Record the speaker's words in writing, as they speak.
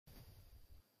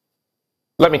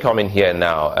Let me come in here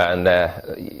now, and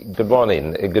good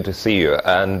morning, good to see you.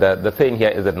 And the thing here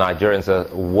is that Nigerians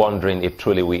are wondering if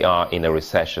truly we are in a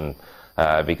recession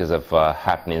because of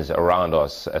happenings around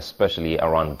us, especially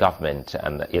around government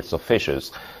and its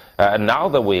officials. Now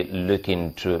that we're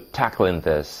looking to tackling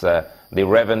this, the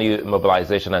Revenue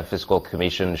Mobilization and Fiscal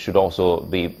Commission should also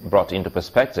be brought into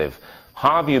perspective.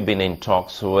 Have you been in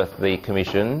talks with the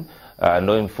Commission,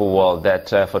 knowing full well that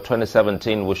for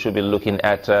 2017 we should be looking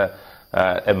at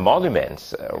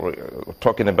emoluments,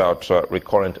 talking about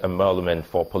recurrent emolument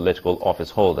for political office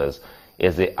holders?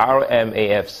 Is the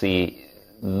RMAFC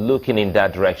looking in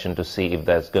that direction to see if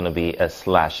there's going to be a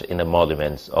slash in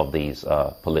emoluments of these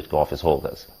political office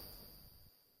holders?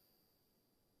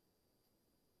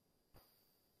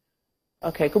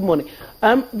 Okay, good morning.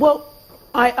 Well,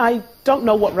 I don't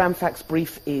know what RAMFAC's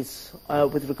brief is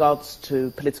with regards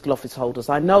to political office holders.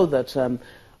 I know that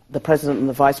the President and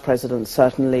the Vice President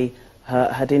certainly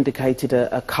had indicated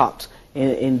a cut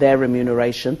in their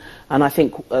remuneration, and I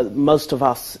think most of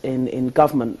us in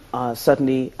government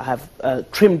certainly have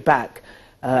trimmed back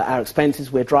our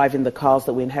expenses. We're driving the cars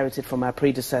that we inherited from our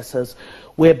predecessors.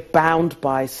 We're bound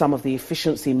by some of the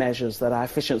efficiency measures that our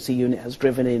efficiency unit has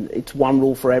driven in. It's one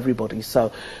rule for everybody.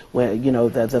 So, where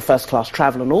the first-class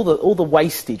travel and all the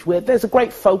wastage. There's a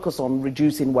great focus on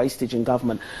reducing wastage in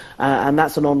government, and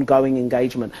that's an ongoing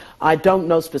engagement. I don't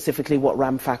know specifically what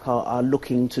RAMFAC are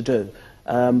looking to do.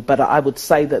 But I would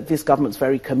say that this government's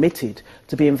very committed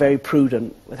to being very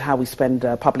prudent with how we spend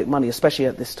public money, especially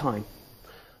at this time.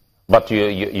 But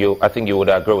I think you would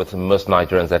agree with most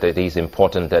Nigerians that it is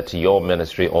important that your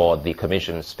ministry or the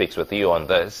Commission speaks with you on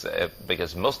this,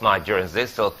 because most Nigerians, they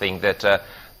still think that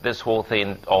this whole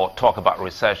thing or talk about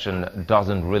recession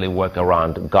doesn't really work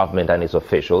around government and its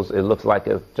officials. It looks like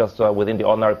it's just within the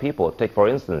ordinary people. Take, for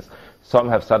instance, some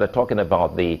have started talking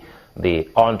about the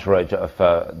entourage of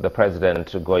the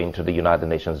President going to the United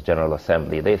Nations General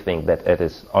Assembly. They think that it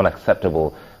is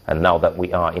unacceptable, and now that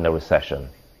we are in a recession.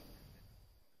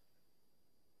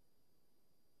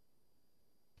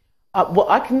 Well,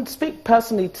 I can speak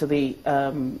personally to the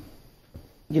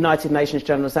United Nations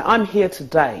General Assembly. I'm here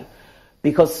today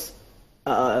because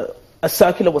a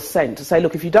circular was sent to say,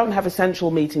 look, if you don't have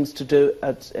essential meetings to do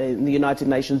in the United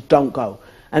Nations, don't go.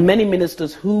 And many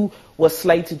ministers who were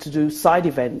slated to do side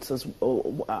events,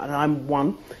 and I'm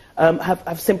one,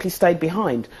 have simply stayed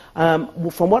behind.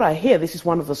 From what I hear, this is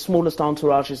one of the smallest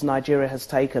entourages Nigeria has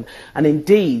taken. And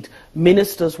indeed,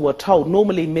 ministers were told,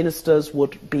 normally ministers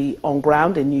would be on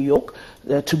ground in New York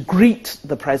to greet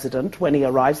the President when he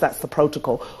arrives. That's the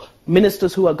protocol.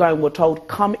 Ministers who are going were told,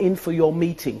 come in for your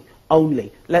meeting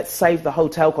only. Let's save the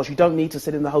hotel cost. You don't need to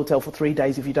sit in the hotel for 3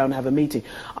 days if you don't have a meeting.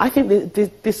 I think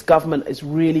that this government is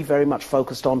really very much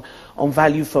focused on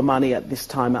value for money at this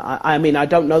time. I mean, I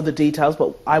don't know the details,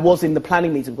 but I was in the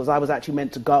planning meeting because I was actually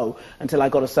meant to go until I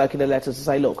got a circular letter to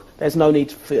say, look, there's no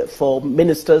need for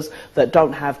ministers that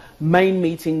don't have main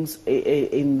meetings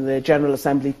in the General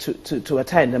Assembly to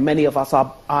attend. And many of us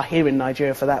are here in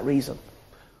Nigeria for that reason.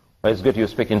 It's good you're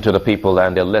speaking to the people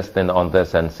and they're listening on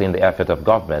this and seeing the effort of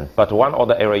government. But one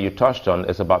other area you touched on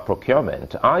is about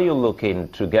procurement. Are you looking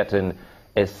to get in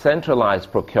a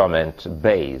centralized procurement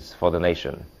base for the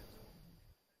nation?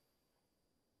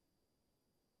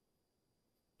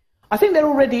 I think there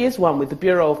already is one with the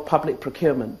Bureau of Public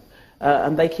Procurement.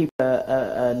 And they keep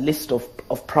a list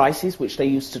of prices which they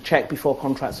use to check before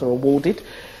contracts are awarded.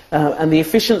 And the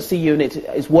efficiency unit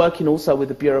is working also with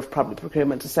the Bureau of Public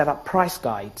Procurement to set up price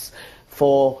guides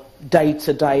for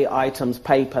day-to-day items,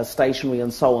 paper, stationery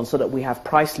and so on, so that we have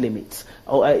price limits.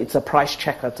 It's a price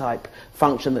checker type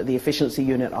function that the efficiency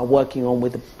unit are working on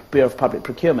with the Bureau of Public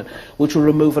Procurement, which will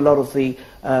remove a lot of the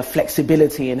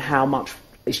flexibility in how much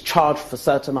is charged for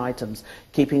certain items,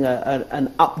 keeping an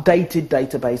updated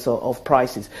database of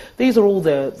prices. These are all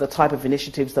the type of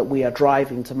initiatives that we are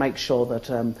driving to make sure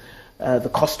that the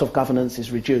cost of governance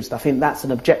is reduced. I think that's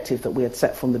an objective that we had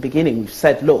set from the beginning. We've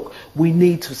said, look, we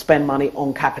need to spend money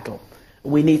on capital.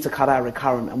 We need to cut our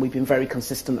recurrent, and we've been very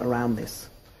consistent around this.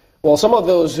 Well, some of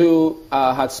those who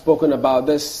had spoken about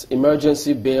this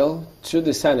emergency bill to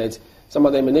the Senate, some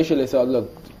of them initially thought,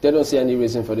 look, they don't see any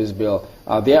reason for this bill.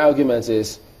 Their argument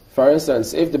is, for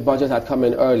instance, if the budget had come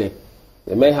in early,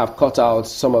 they may have cut out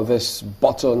some of these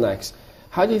bottlenecks.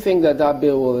 How do you think that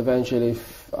bill will eventually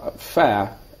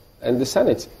fare in the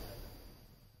Senate?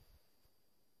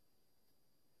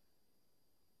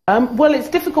 Well, it's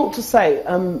difficult to say.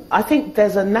 I think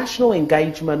there's a national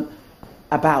engagement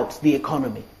about the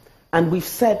economy. And we've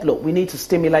said, look, we need to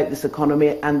stimulate this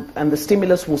economy, and the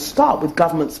stimulus will start with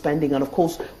government spending. And, of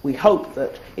course, we hope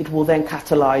that it will then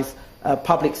catalyse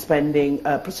public spending,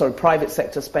 private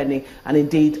sector spending, and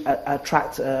indeed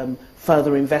attract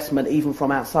further investment even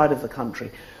from outside of the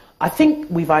country. I think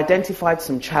we've identified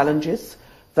some challenges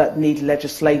that need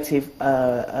legislative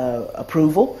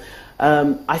approval.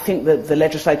 I think that the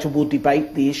legislature will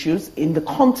debate the issues in the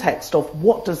context of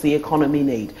what does the economy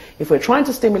need. If we're trying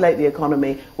to stimulate the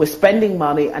economy, we're spending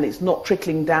money and it's not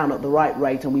trickling down at the right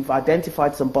rate, and we've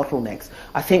identified some bottlenecks,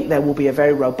 I think there will be a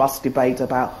very robust debate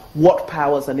about what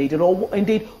powers are needed, or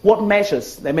indeed what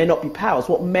measures, there may not be powers,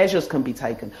 what measures can be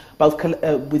taken, both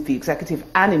with the executive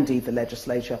and indeed the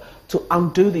legislature, to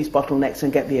undo these bottlenecks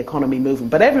and get the economy moving.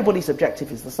 But everybody's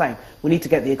objective is the same. We need to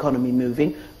get the economy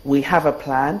moving. We have a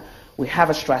plan. We have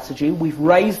a strategy. We've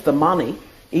raised the money,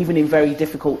 even in very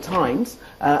difficult times,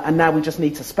 and now we just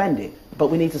need to spend it. But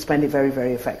we need to spend it very,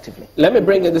 very effectively. Let me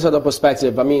bring in this other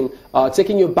perspective. I mean,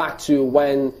 taking you back to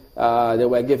when they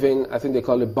were giving, I think they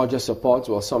call it budget support,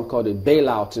 or some call it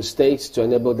bailout to states to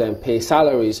enable them pay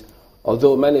salaries,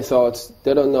 although many thought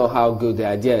they don't know how good the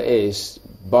idea is,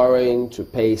 borrowing to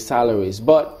pay salaries.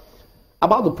 But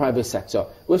about the private sector,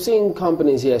 we've seen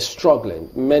companies here struggling.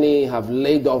 Many have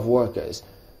laid off workers.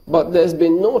 But there's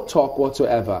been no talk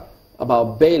whatsoever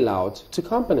about bailout to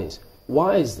companies.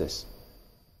 Why is this?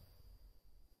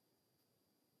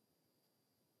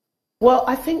 Well,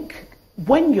 I think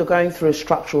when you're going through a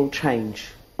structural change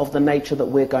of the nature that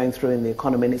we're going through in the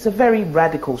economy, and it's a very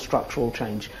radical structural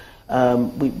change,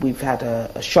 we've had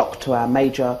a shock to our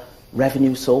major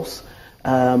revenue source.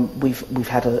 We've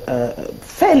had a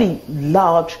fairly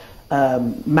large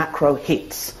macro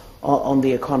hits on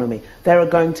the economy. There are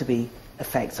going to be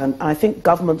effects, and I think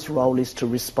government's role is to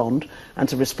respond, and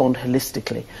to respond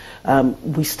holistically.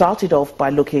 We started off by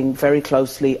looking very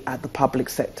closely at the public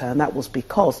sector, and that was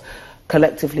because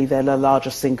collectively they're the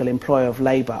largest single employer of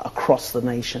labour across the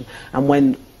nation, and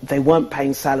when they weren't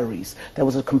paying salaries, there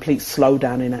was a complete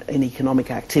slowdown in economic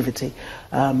activity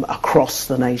across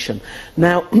the nation.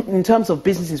 Now, in terms of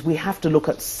businesses, we have to look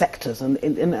at sectors,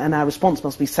 and our response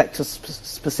must be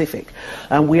sector-specific.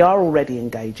 We are already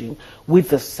engaging with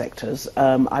the sectors.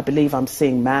 I believe I'm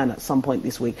seeing MAN at some point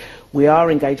this week. We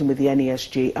are engaging with the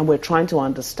NESG, and we're trying to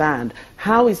understand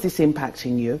how is this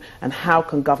impacting you, and how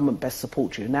can government best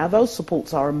support you. Now, those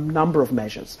supports are a number of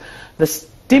measures. The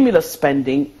stimulus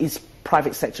spending is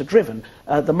private sector driven.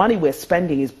 The money we're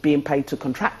spending is being paid to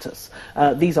contractors.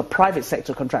 These are private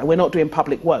sector contractors. We're not doing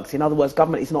public works. In other words,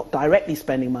 government is not directly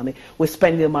spending money. We're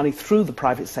spending the money through the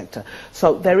private sector.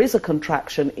 So there is a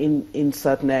contraction in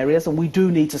certain areas, and we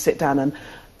do need to sit down and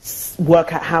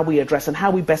work out how we address and how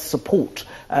we best support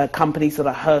companies that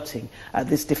are hurting at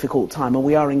this difficult time, and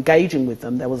we are engaging with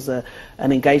them. There was an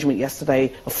engagement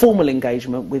yesterday, a formal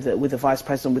engagement with the Vice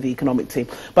President, with the economic team.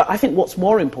 But I think what's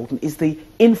more important is the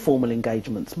informal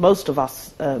engagements. Most of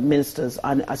us ministers,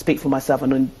 I speak for myself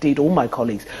and indeed all my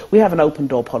colleagues, we have an open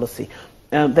door policy.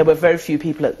 There were very few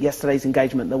people at yesterday's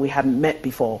engagement that we hadn't met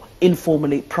before.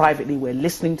 Informally, privately, we're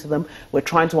listening to them. We're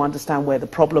trying to understand where the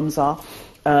problems are.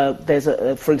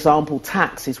 For example,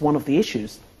 tax is one of the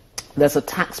issues. There's a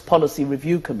tax policy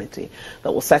review committee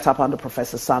that was set up under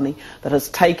Professor Sunny that has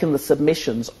taken the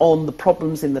submissions on the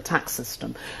problems in the tax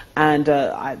system, and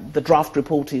the draft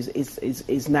report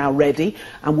is now ready,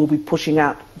 and we'll be pushing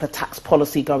out the tax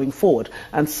policy going forward.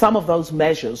 And some of those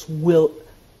measures will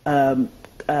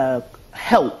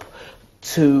help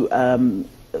to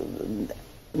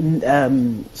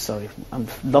sorry,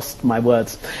 I've lost my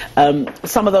words.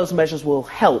 Some of those measures will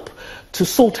help to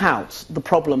sort out the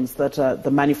problems that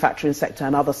the manufacturing sector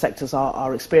and other sectors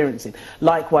are experiencing.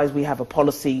 Likewise, we have a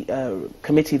policy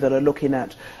committee that are looking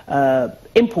at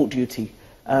import duty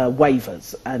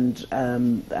waivers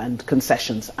and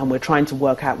concessions, and we're trying to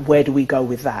work out where do we go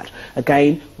with that.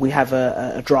 Again, we have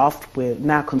a draft. We're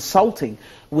now consulting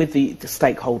with the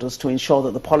stakeholders to ensure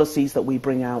that the policies that we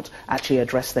bring out actually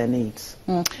address their needs.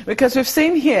 Because we've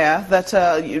seen here that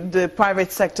the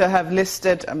private sector have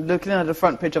listed, I'm looking at the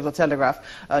front page of the Telegraph,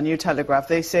 New Telegraph,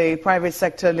 they say private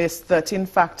sector lists 13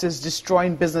 factors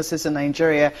destroying businesses in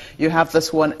Nigeria. You have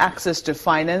this one: access to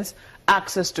finance,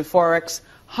 access to forex,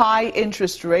 high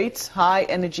interest rates, high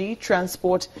energy,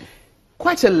 transport.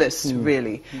 Quite a list,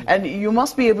 really. And you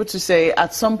must be able to say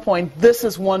at some point, this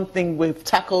is one thing we've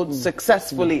tackled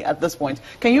successfully at this point.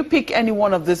 Can you pick any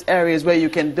one of these areas where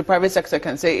the private sector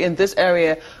can say, in this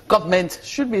area, government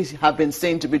should have been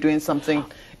seen to be doing something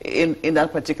in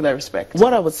that particular respect?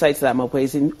 What I would say to that, Mokwe,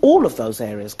 is in all of those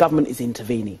areas, government is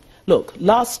intervening. Look,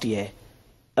 last year,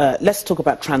 let's talk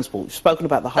about transport. You've spoken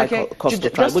about the high cost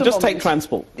of transport. We'll just take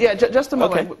transport. Yeah, just a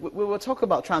moment. Okay. We will talk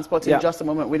about transport in just a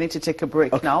moment. We need to take a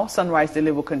break now. Sunrise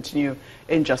Daily will continue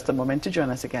in just a moment. To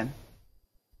join us again.